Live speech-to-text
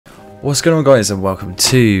What's going on, guys, and welcome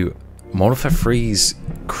to Modern Warfare 3's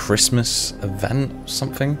Christmas event or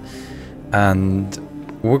something. And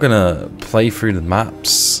we're gonna play through the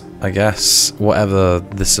maps, I guess, whatever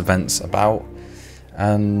this event's about.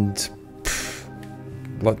 And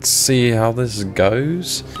let's see how this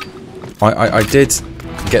goes. I did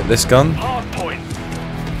get this gun.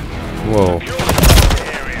 Whoa.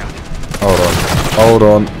 Hold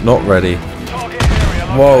on, not ready.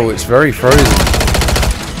 Whoa, it's very frozen.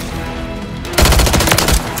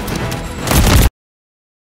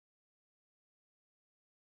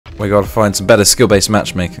 We gotta find some better skill-based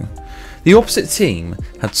matchmaking. The opposite team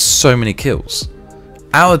had so many kills.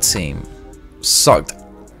 Our team sucked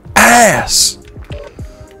ass!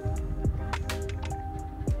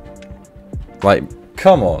 Like,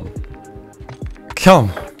 come on.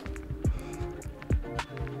 Come.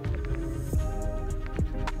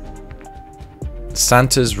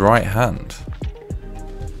 Santa's right hand.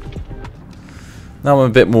 Now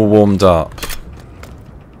I'm a bit more warmed up.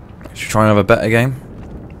 Should we try and have a better game?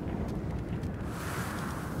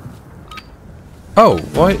 Oh,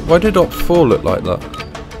 why did Op 4 look like that?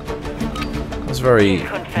 That's very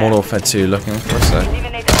Modern Warfare 2 looking for a sec.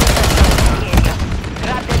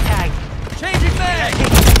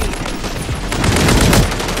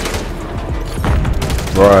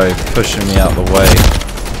 Right, pushing me out the way.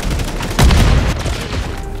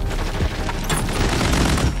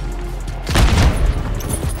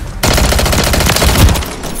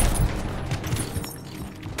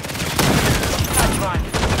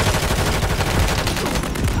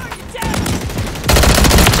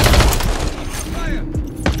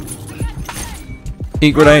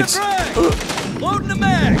 Heat grenades. Loading the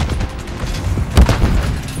mag.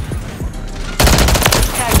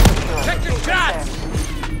 Check your shots.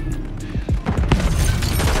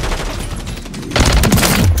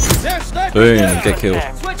 Boom, get killed.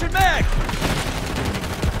 Switching mag.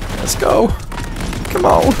 Let's go. Come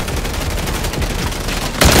on.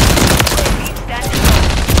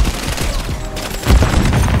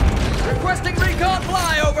 Requesting recon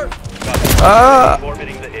flyover. Ah!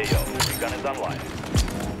 Orbiting the AO. Gun is online.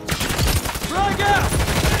 Frag out.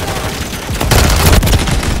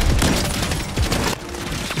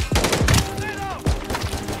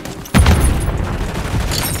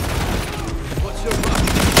 What's your mark?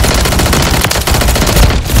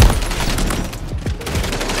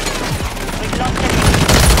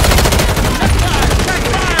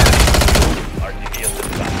 RTV is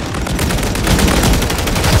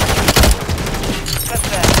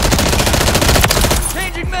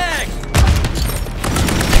Changing mag.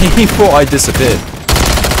 He thought I disappeared.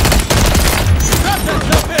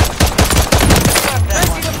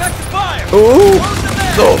 Ooh!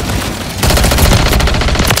 No!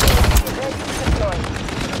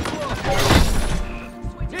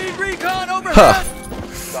 Huh.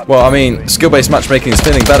 Well, I mean, skill-based matchmaking is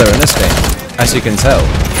feeling better in this game. As you can tell.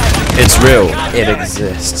 It's real. It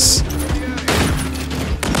exists.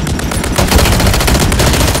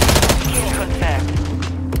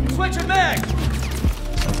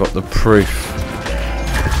 I've got the proof.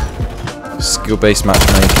 Skill-based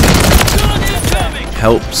matchmaking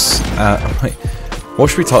helps. Wait, what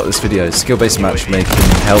should we title this video? Skill-based matchmaking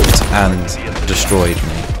helped and destroyed me.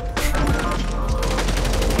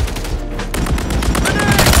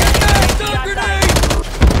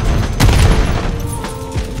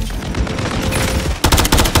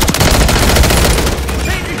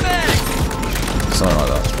 Something like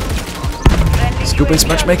that. Skill-based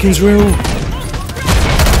matchmaking is real.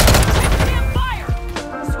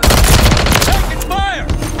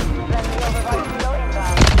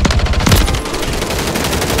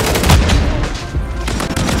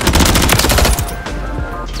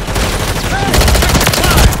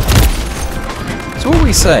 So what are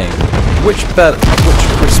we saying? Which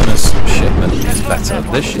Christmas shipment is better,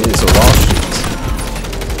 this year's or last year's?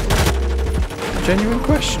 Genuine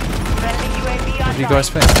question. What do you guys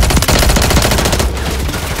think?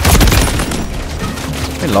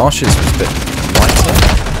 I think last year's was a bit lighter.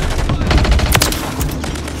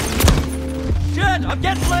 Jet, I'm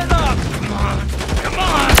getting lit up. Come on. Come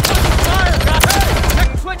on. Fire, hey, check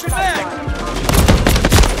the switch and back.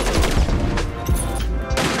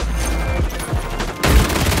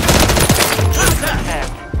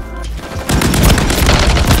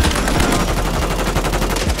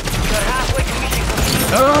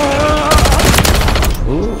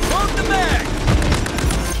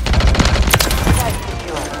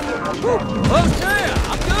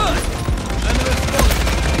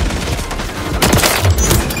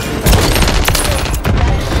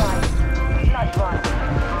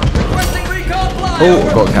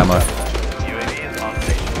 Oh, got camo. UAV is on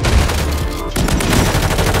station.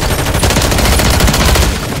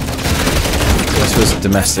 this was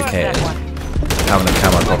domesticated, having a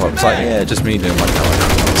camo pop up, it's like, yeah, just me doing my camo.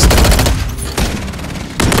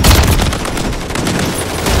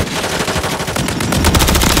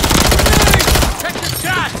 Check your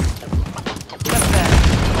shots!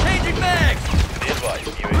 Changing mags! Be advised,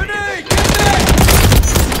 UAV Grenade! Get back!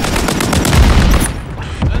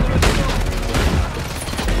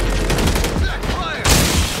 Fire!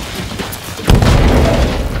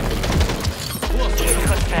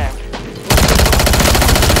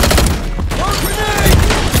 More grenade!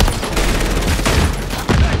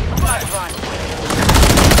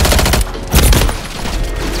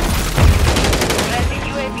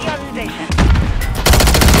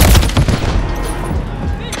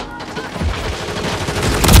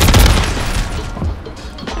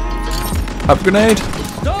 Up grenade!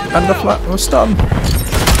 And the flat was stun!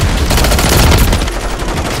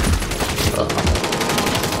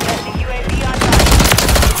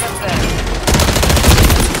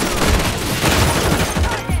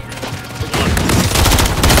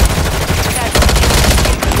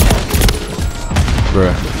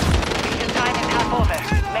 Bruh.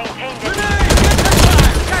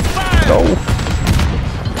 No!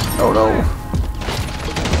 Oh no!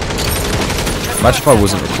 Imagine if I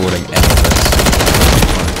wasn't recording any of this.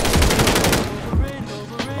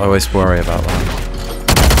 I always worry about that.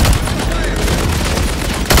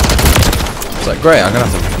 It's like, great, I'm gonna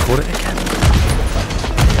have to record it again.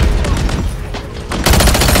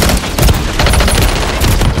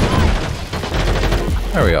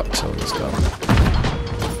 Hurry up till this gone.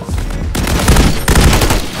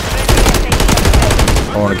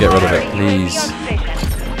 I want to get rid of it, please.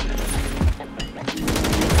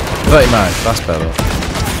 30 mag, that's better.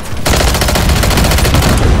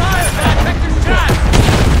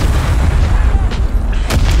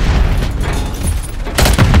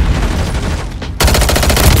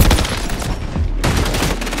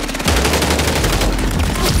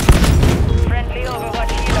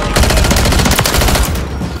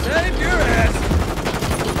 Save your ass!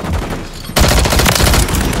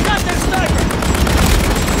 Got that sniper!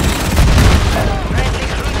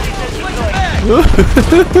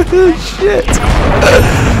 Shit!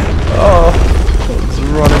 Oh, I was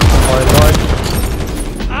running for my life.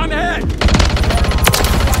 I'm hit!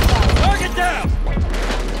 Target down!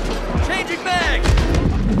 Changing mags!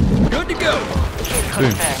 Good to go!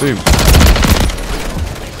 Boom, boom.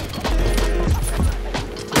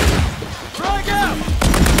 Frag out!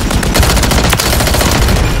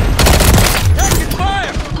 Taking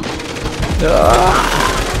fire!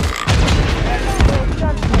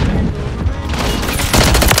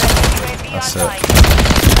 That's it.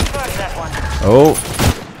 Oh,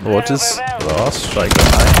 what is lost? Strike eye.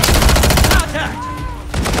 Contact!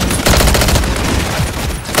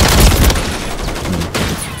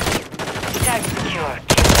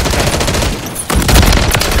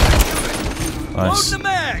 Load Nice. the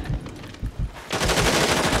mag!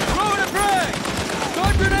 Throwing a frag!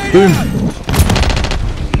 Stun grenade Boom. out!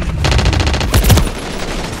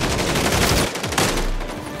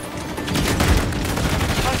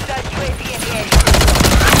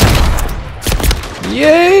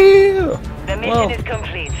 Yay! The mission Well, is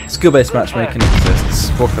complete. skill-based matchmaking exists.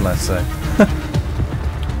 What can I say?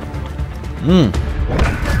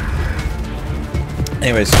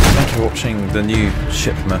 Anyways, thank you for watching the new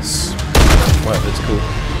Shipmas, whatever it's called,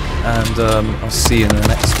 and I'll see you in the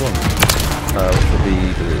next one, which will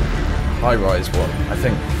be the high-rise one. I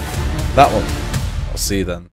think that one. I'll see you then.